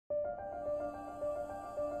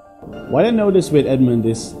What I noticed with Edmund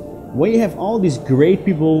is, when you have all these great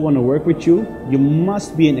people who want to work with you, you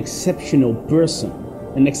must be an exceptional person,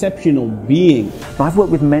 an exceptional being. I've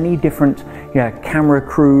worked with many different camera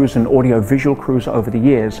crews and audio-visual crews over the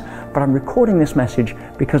years, but I'm recording this message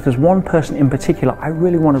because there's one person in particular I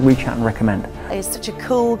really want to reach out and recommend. He's such a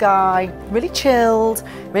cool guy, really chilled,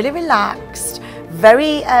 really relaxed,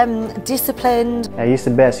 very disciplined. Yeah, he's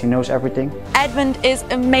the best, he knows everything. Edmund is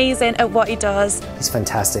amazing at what he does. He's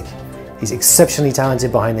fantastic. He's exceptionally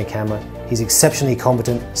talented behind the camera. He's exceptionally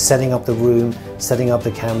competent setting up the room, setting up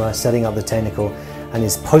the camera, setting up the technical, and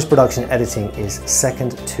his post-production editing is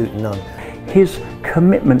second to none. His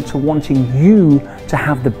commitment to wanting you to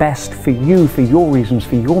have the best for you, for your reasons,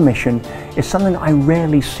 for your mission, is something I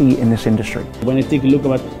rarely see in this industry. When I take a look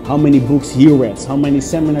at how many books he read, how many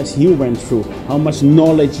seminars he went through, how much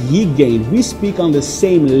knowledge he gained, we speak on the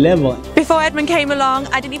same level. Before Edmund came along,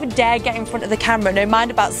 I didn't even dare get in front of the camera, no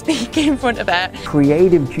mind about speaking in front of it.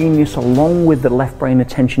 Creative genius along with the left brain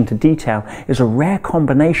attention to detail is a rare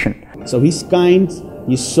combination. So he's kind,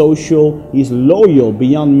 he's social, he's loyal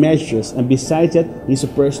beyond measures, and besides that, he's a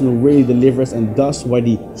person who really delivers and does what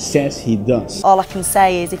he says he does. All I can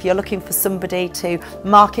say is if you're looking for somebody to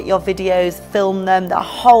market your videos, film them, the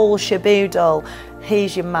whole shaboodle,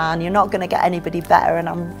 he's your man. You're not going to get anybody better, and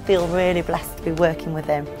I feel really blessed to be working with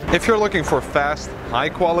him. If you're looking for fast, high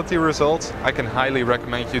quality results, I can highly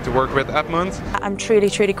recommend you to work with Edmund. I'm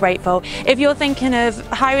truly, truly grateful. If you're thinking of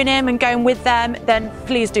hiring him and going with them, then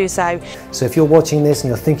please do so. So if you're watching this and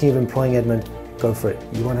you're thinking of employing Edmund, go for it.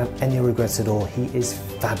 You won't have any regrets at all. He is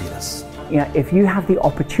fabulous. If you have the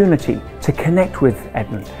opportunity to connect with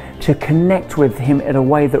Edmund, to connect with him in a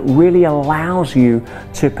way that really allows you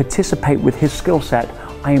to participate with his skill set,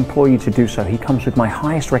 I implore you to do so. He comes with my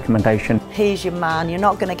highest recommendation. He's your man. You're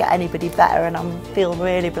not going to get anybody better, and I feel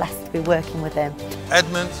really blessed to be working with him.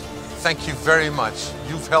 Edmund, thank you very much.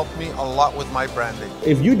 You've helped me a lot with my branding.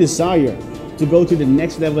 If you desire to go to the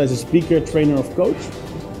next level as a speaker, trainer, or coach,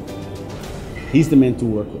 he's the man to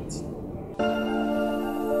work with.